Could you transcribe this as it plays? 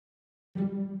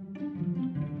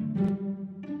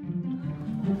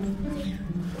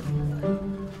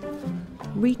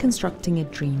Reconstructing a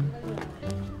dream.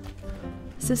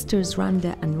 Sisters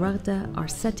Randa and Raghda are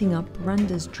setting up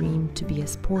Randa's dream to be a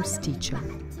sports teacher.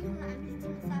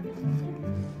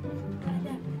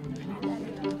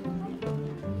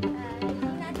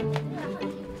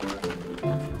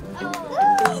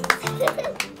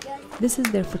 This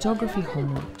is their photography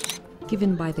homework,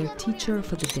 given by their teacher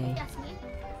for the day.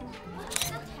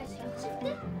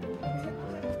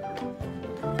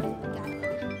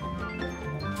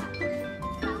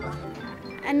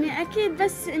 أني أكيد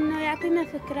بس إنه يعطينا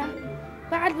فكرة،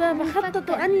 بعد بخطط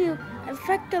وأني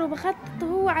بفكر وبخطط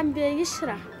وهو عم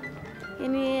بيشرح،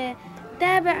 يعني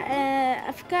تابع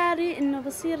أفكاري إنه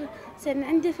بصير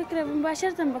عندي فكرة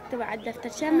مباشرة بكتبها على الدفتر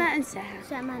عشان ما أنساها،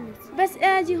 بس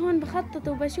أجي هون بخطط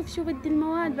وبشوف شو بدي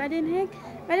المواد بعدين هيك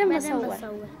بعدين بصور.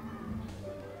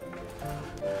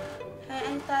 هاي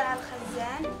أنا طالعة على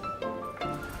الخزان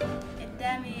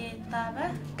قدامي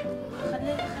الطابة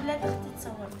خليت أختي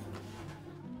تصور.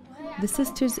 The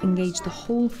sisters engage the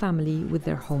whole family with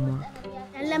their homework.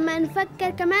 لما نفكر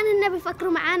كمان هن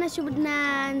بيفكروا معانا شو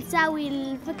بدنا نساوي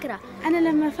الفكرة. أنا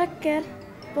لما أفكر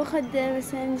باخد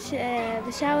مثلا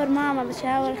بشاور ماما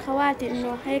بشاور خواتي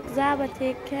إنه هيك زابط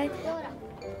هيك هاي.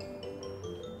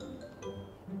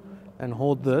 And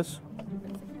hold this.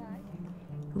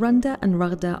 Randa and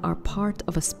Raghda are part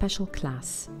of a special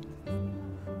class.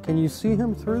 Can you see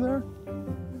him through there?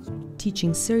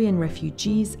 Teaching Syrian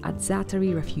refugees at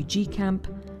Za'atari refugee camp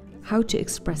how to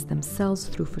express themselves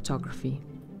through photography.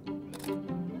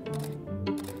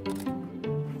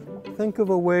 Think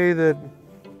of a way that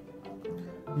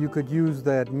you could use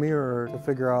that mirror to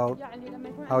figure out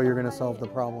how you're going to solve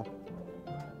the problem.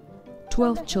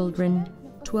 12 children,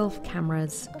 12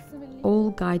 cameras, all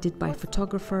guided by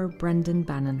photographer Brendan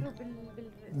Bannon.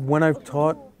 When I've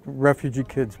taught refugee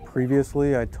kids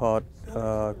previously, I taught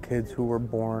kids who were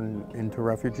born into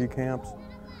refugee camps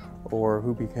or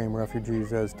who became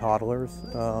refugees as toddlers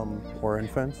or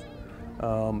infants.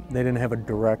 They didn't have a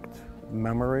direct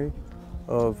memory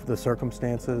of the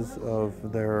circumstances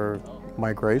of their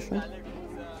migration.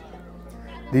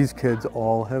 These kids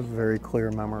all have very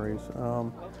clear memories.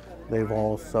 They've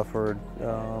all suffered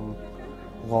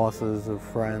losses of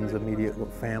friends, immediate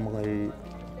family.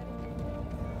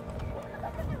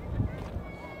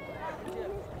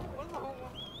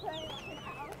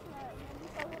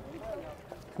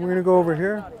 We're going to go over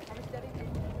here.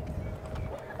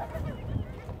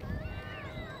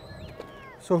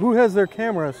 So who has their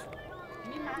cameras?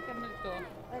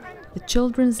 The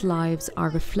children's lives are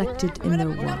reflected in their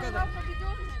work.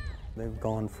 They've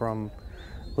gone from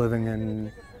living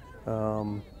in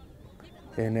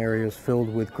areas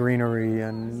filled with greenery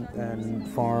and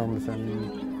farms and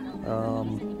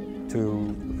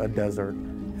to a desert.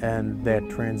 And that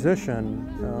transition,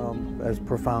 as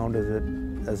profound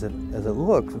as it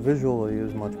looks visually,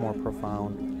 is much more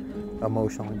profound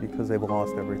emotionally because they've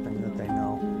lost everything that they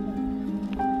know.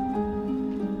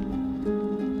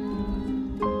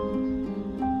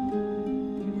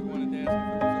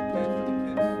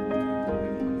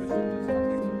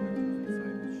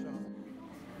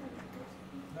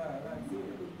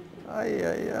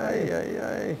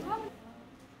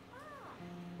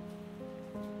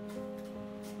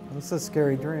 That's a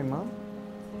scary dream, huh?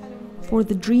 For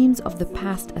the dreams of the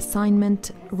past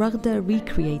assignment, Raghda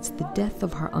recreates the death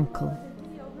of her uncle,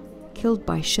 killed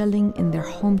by shelling in their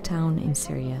hometown in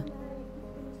Syria.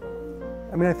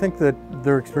 I mean, I think that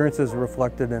their experience is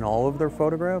reflected in all of their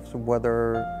photographs,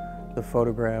 whether the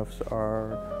photographs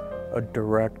are a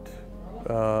direct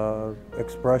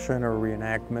expression or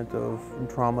reenactment of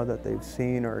trauma that they've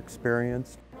seen or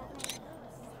experienced.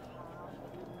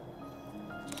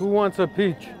 Who wants a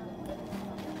peach?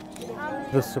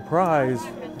 The surprise,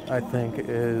 I think,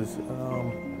 is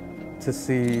to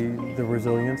see the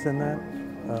resilience in that,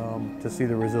 to see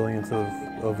the resilience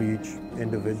of each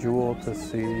individual, to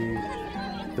see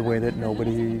the way that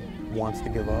nobody wants to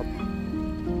give up.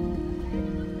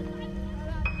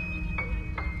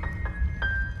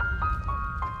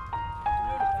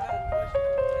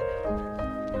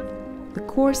 The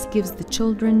course gives the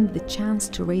children the chance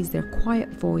to raise their quiet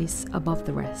voice above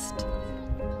the rest,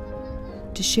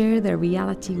 to share their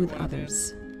reality with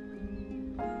others.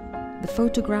 The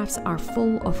photographs are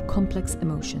full of complex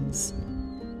emotions: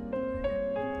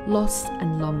 loss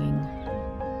and longing,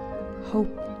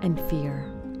 hope and fear,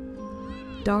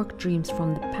 dark dreams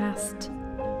from the past,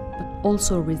 but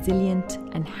also resilient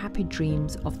and happy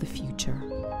dreams of the future.